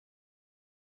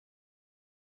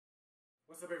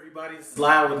What's up, everybody? This is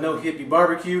Lyle with No Hippie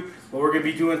Barbecue. What we're going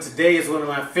to be doing today is one of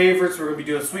my favorites. We're going to be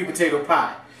doing sweet potato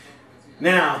pie.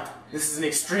 Now, this is an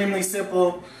extremely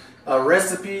simple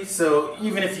recipe, so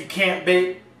even if you can't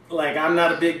bake, like I'm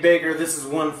not a big baker, this is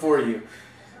one for you.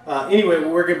 Anyway, what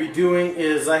we're going to be doing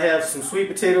is I have some sweet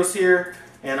potatoes here,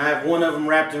 and I have one of them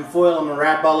wrapped in foil. I'm going to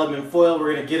wrap all of them in foil.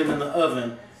 We're going to get them in the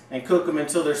oven and cook them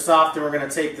until they're soft, and we're going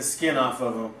to take the skin off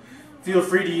of them. Feel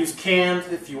free to use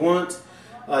canned if you want.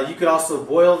 You could also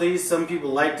boil these. Some people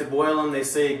like to boil them. They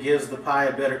say it gives the pie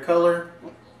a better color.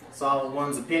 It's all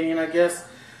one's opinion, I guess.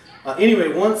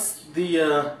 Anyway, once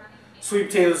the sweet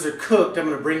potatoes are cooked, I'm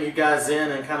going to bring you guys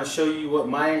in and kind of show you what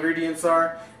my ingredients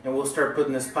are, and we'll start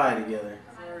putting this pie together.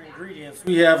 For our ingredients,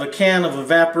 we have a can of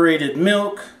evaporated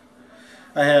milk.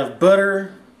 I have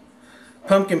butter,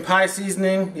 pumpkin pie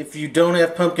seasoning. If you don't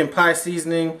have pumpkin pie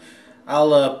seasoning,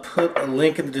 I'll put a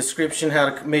link in the description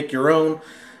how to make your own.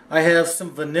 I have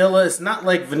some vanilla. It's not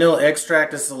like vanilla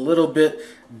extract. It's a little bit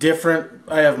different.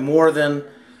 I have more than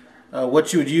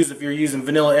what you would use if you're using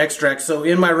vanilla extract. So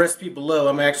in my recipe below,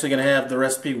 I'm actually going to have the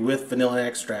recipe with vanilla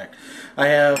extract. I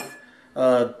have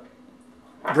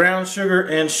brown sugar,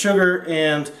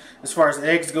 and as far as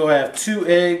eggs go, I have 2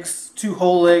 eggs, 2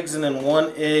 whole eggs, and then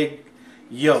 1 egg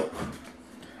yolk.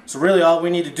 So really all we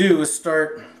need to do is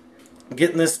start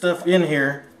getting this stuff in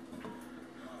here.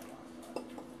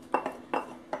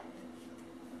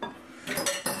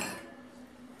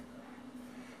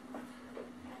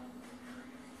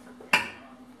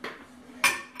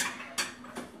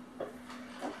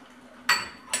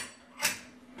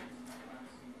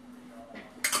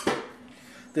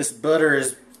 This butter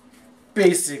has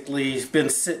basically been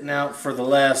sitting out for the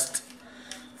last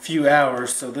few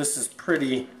hours, so this is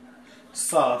pretty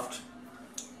soft.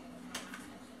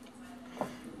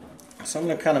 So I'm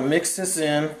going to kind of mix this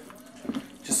in,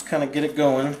 just kind of get it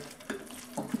going.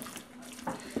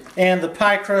 And the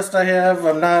pie crust I have,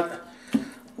 I'm not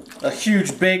a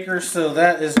huge baker, so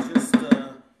that is just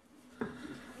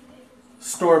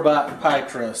store-bought pie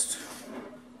crust.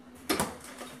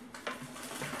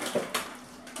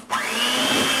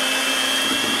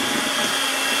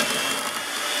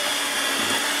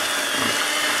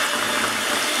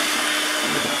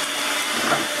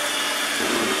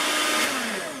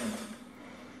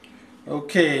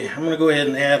 Okay, I'm going to go ahead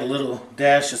and add a little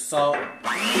dash of salt.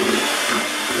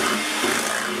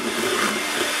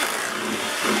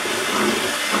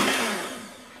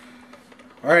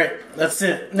 Alright, that's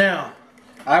it. Now,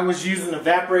 I was using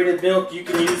evaporated milk. You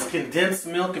can use condensed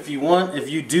milk if you want. If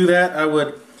you do that, I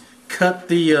would cut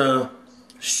the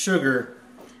sugar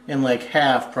in like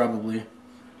half probably.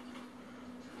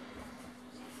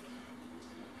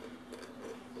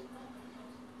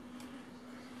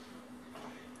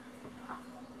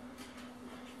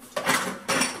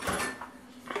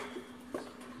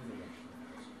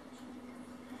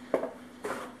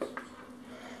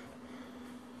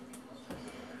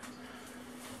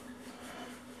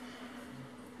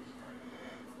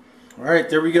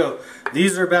 Alright, there we go.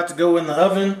 These are about to go in the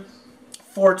oven,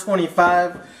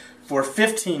 425 for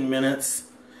 15 minutes.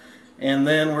 And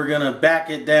then we're going to back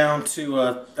it down to,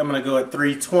 I'm going to go at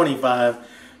 325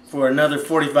 for another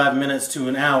 45 minutes to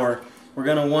an hour. We're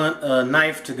going to want a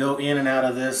knife to go in and out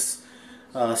of this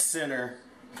center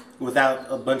without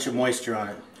a bunch of moisture on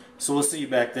it. So we'll see you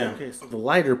back then. Okay, so the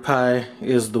lighter pie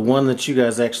is the one that you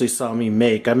guys actually saw me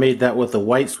make. I made that with a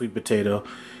white sweet potato.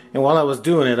 And while I was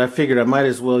doing it, I figured I might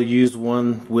as well use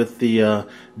one with the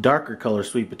darker color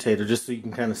sweet potato, just so you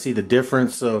can kind of see the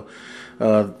difference. So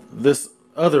this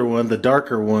other one, the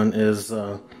darker one, is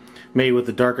made with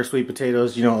the darker sweet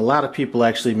potatoes. You know, a lot of people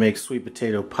actually make sweet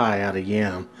potato pie out of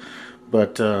yam.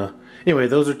 But anyway,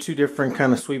 those are 2 different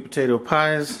kind of sweet potato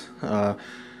pies.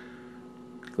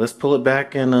 Let's pull it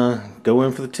back and go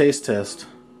in for the taste test.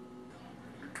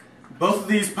 Both of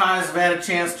these pies have had a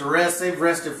chance to rest. They've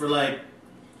rested for like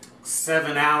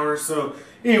 7 hours. So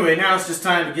anyway, now it's just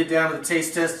time to get down to the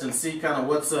taste test and see kind of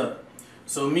what's up.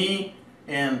 So me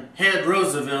and Head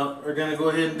Roosevelt are going to go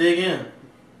ahead and dig in.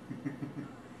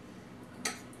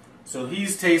 So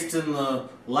he's tasting the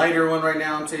lighter one right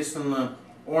now. I'm tasting the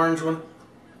orange one.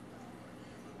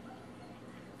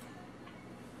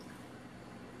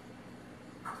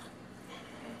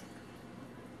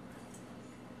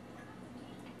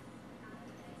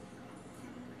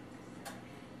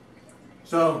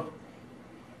 So,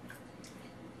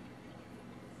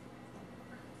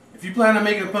 if you plan on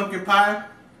making a pumpkin pie,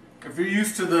 if you're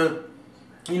used to the,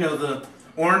 the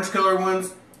orange color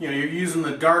ones, you're using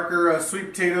the darker sweet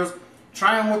potatoes,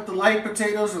 try them with the light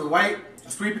potatoes or the white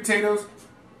sweet potatoes,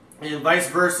 and vice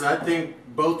versa. I think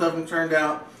both of them turned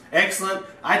out excellent.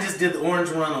 I just did the orange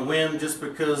one on a whim just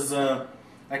because I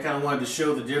kind of wanted to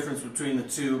show the difference between the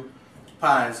two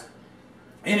pies.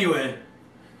 Anyway,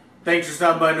 thanks for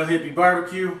stopping by No Hippie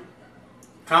Barbecue.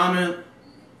 Comment,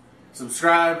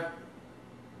 subscribe,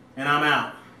 and I'm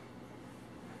out.